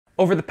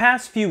Over the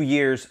past few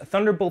years,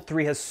 Thunderbolt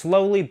 3 has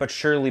slowly but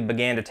surely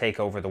began to take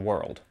over the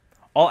world.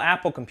 All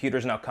Apple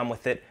computers now come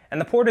with it, and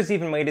the port has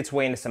even made its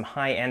way into some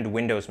high-end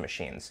Windows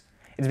machines.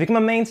 It's become a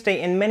mainstay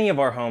in many of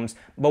our homes,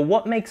 but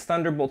what makes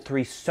Thunderbolt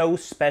 3 so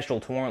special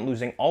to warrant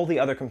losing all the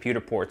other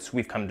computer ports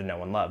we've come to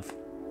know and love?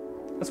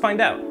 Let's find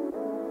out.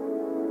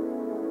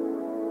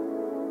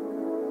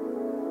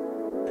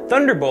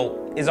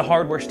 Thunderbolt is a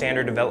hardware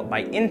standard developed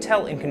by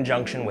Intel in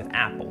conjunction with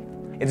Apple.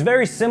 It's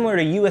very similar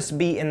to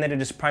USB in that it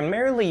is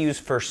primarily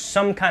used for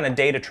some kind of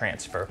data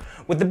transfer,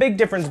 with the big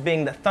difference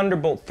being that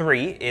Thunderbolt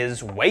 3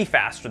 is way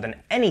faster than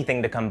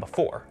anything to come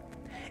before.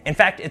 In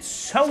fact, it's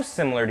so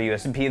similar to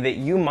USB that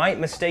you might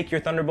mistake your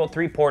Thunderbolt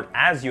 3 port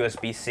as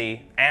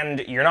USB-C,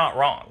 and you're not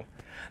wrong.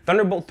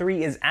 Thunderbolt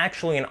 3 is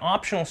actually an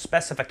optional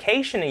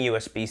specification in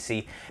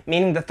USB-C,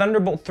 meaning that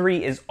Thunderbolt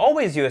 3 is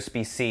always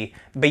USB-C,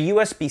 but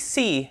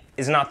USB-C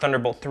is not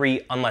Thunderbolt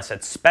 3 unless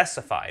it's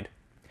specified.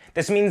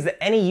 This means that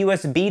any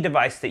USB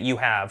device that you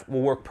have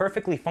will work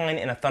perfectly fine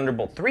in a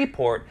Thunderbolt 3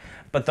 port,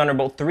 but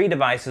Thunderbolt 3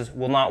 devices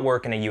will not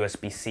work in a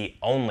USB-C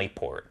only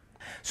port.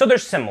 So they're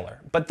similar,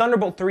 but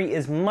Thunderbolt 3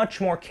 is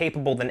much more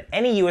capable than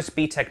any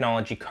USB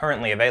technology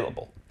currently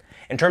available.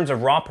 In terms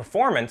of raw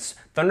performance,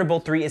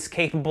 Thunderbolt 3 is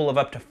capable of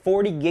up to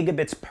 40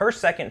 gigabits per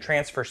second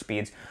transfer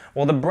speeds,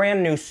 while the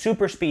brand new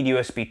super speed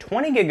USB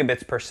 20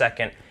 gigabits per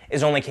second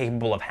is only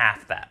capable of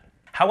half that.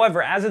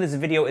 However, as of this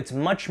video, it's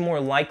much more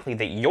likely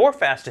that your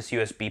fastest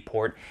USB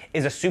port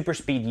is a super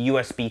speed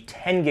USB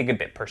 10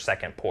 gigabit per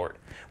second port,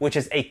 which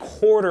is a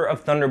quarter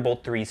of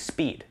Thunderbolt 3's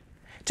speed.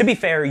 To be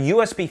fair,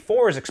 USB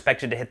 4 is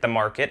expected to hit the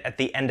market at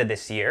the end of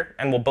this year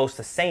and will boast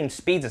the same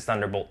speeds as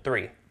Thunderbolt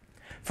 3.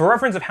 For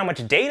reference of how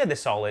much data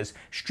this all is,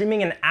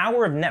 streaming an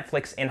hour of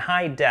Netflix in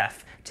high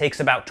def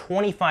takes about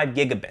 25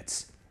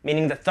 gigabits,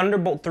 meaning that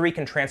Thunderbolt 3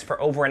 can transfer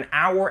over an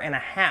hour and a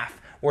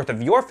half worth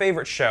of your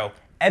favorite show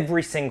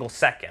every single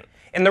second.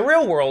 In the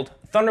real world,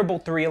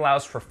 Thunderbolt 3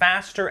 allows for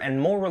faster and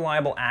more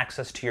reliable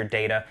access to your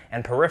data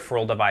and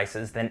peripheral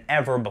devices than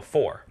ever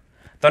before.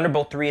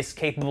 Thunderbolt 3 is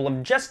capable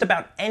of just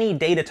about any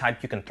data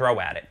type you can throw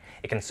at it.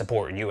 It can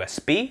support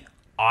USB,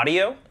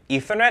 audio,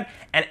 Ethernet,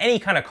 and any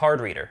kind of card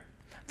reader.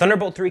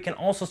 Thunderbolt 3 can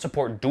also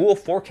support dual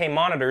 4K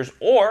monitors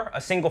or a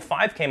single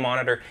 5K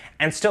monitor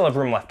and still have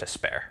room left to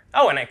spare.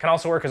 Oh, and it can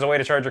also work as a way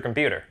to charge your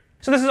computer.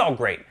 So this is all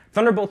great.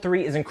 Thunderbolt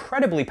 3 is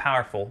incredibly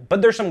powerful,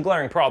 but there's some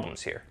glaring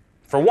problems here.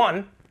 For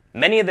one,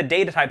 many of the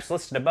data types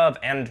listed above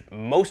and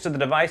most of the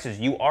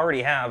devices you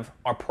already have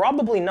are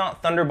probably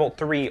not Thunderbolt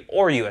 3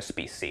 or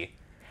USB-C.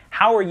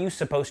 How are you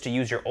supposed to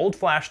use your old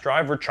flash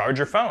drive or charge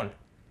your phone?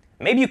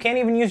 Maybe you can't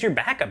even use your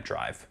backup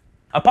drive.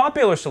 A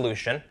popular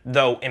solution,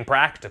 though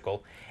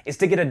impractical, is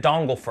to get a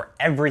dongle for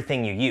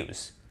everything you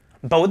use.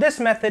 But with this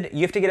method,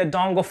 you have to get a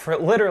dongle for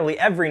literally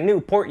every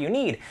new port you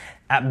need.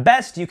 At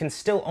best, you can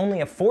still only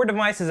have 4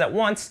 devices at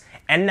once,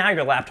 and now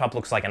your laptop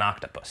looks like an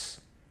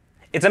octopus.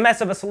 It's a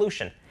mess of a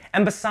solution.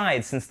 And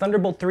besides, since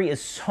Thunderbolt 3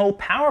 is so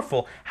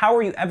powerful, how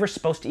are you ever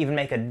supposed to even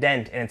make a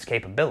dent in its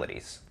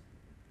capabilities?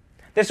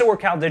 This is where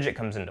CalDigit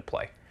comes into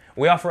play.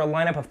 We offer a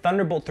lineup of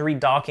Thunderbolt 3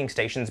 docking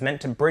stations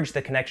meant to bridge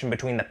the connection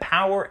between the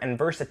power and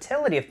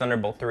versatility of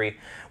Thunderbolt 3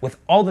 with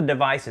all the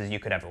devices you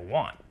could ever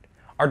want.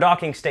 Our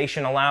docking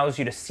station allows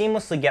you to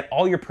seamlessly get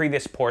all your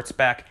previous ports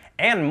back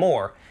and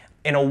more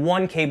in a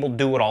one-cable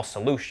do-it-all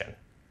solution.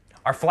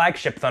 Our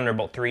flagship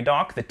Thunderbolt 3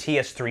 dock, the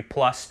TS3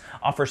 Plus,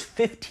 offers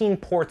 15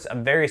 ports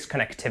of various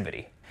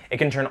connectivity. It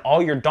can turn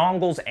all your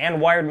dongles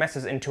and wired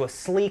messes into a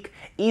sleek,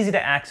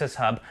 easy-to-access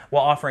hub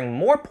while offering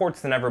more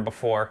ports than ever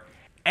before,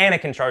 and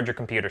it can charge your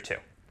computer too.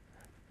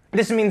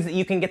 This means that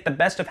you can get the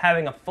best of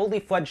having a fully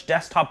fledged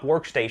desktop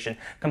workstation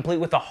complete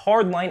with a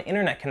hardline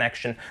internet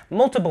connection,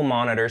 multiple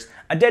monitors,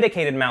 a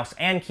dedicated mouse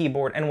and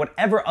keyboard, and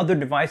whatever other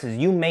devices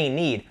you may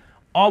need,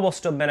 all while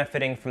still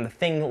benefiting from the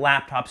thing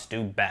laptops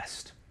do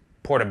best: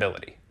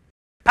 portability.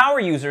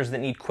 Power users that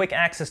need quick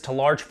access to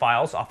large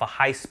files off a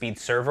high-speed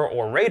server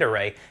or RAID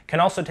array can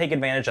also take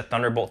advantage of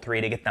Thunderbolt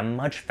 3 to get them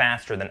much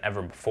faster than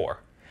ever before.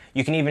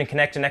 You can even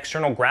connect an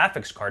external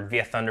graphics card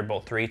via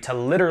Thunderbolt 3 to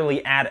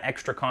literally add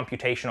extra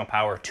computational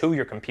power to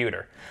your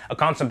computer, a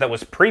concept that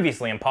was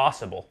previously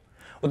impossible.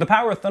 With the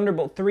power of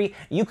Thunderbolt 3,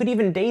 you could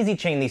even daisy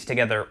chain these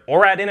together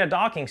or add in a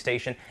docking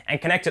station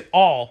and connect it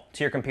all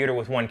to your computer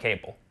with one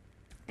cable.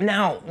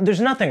 Now,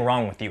 there's nothing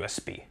wrong with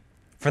USB.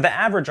 For the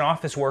average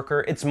office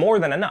worker, it's more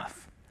than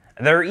enough.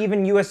 There are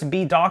even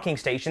USB docking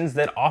stations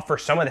that offer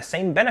some of the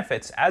same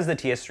benefits as the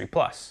TS3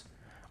 Plus.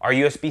 Our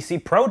USB-C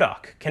Pro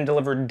Dock can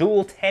deliver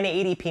dual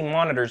 1080p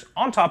monitors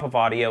on top of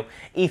audio,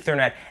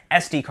 Ethernet,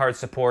 SD card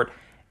support,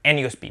 and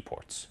USB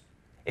ports.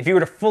 If you were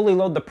to fully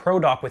load the Pro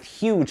Dock with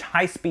huge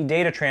high-speed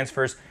data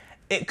transfers,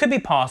 it could be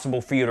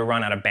possible for you to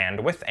run out of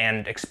bandwidth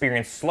and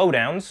experience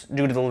slowdowns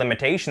due to the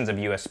limitations of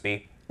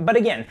USB. But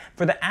again,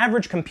 for the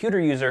average computer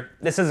user,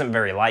 this isn't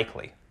very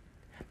likely.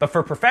 But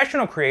for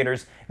professional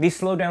creators, these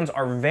slowdowns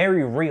are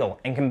very real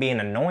and can be an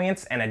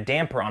annoyance and a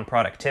damper on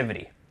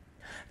productivity.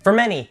 For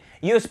many,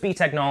 USB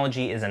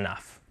technology is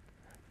enough.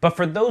 But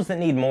for those that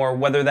need more,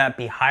 whether that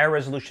be higher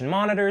resolution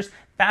monitors,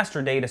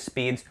 faster data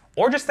speeds,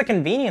 or just the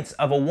convenience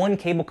of a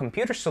one-cable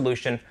computer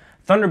solution,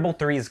 Thunderbolt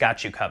 3 has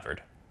got you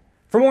covered.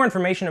 For more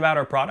information about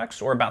our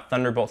products or about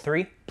Thunderbolt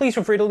 3, please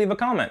feel free to leave a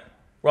comment.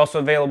 We're also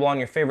available on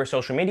your favorite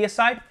social media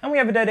site, and we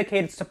have a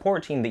dedicated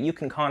support team that you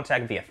can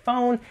contact via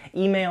phone,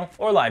 email,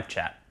 or live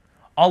chat.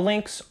 All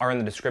links are in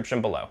the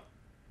description below.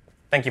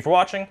 Thank you for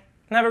watching,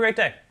 and have a great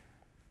day.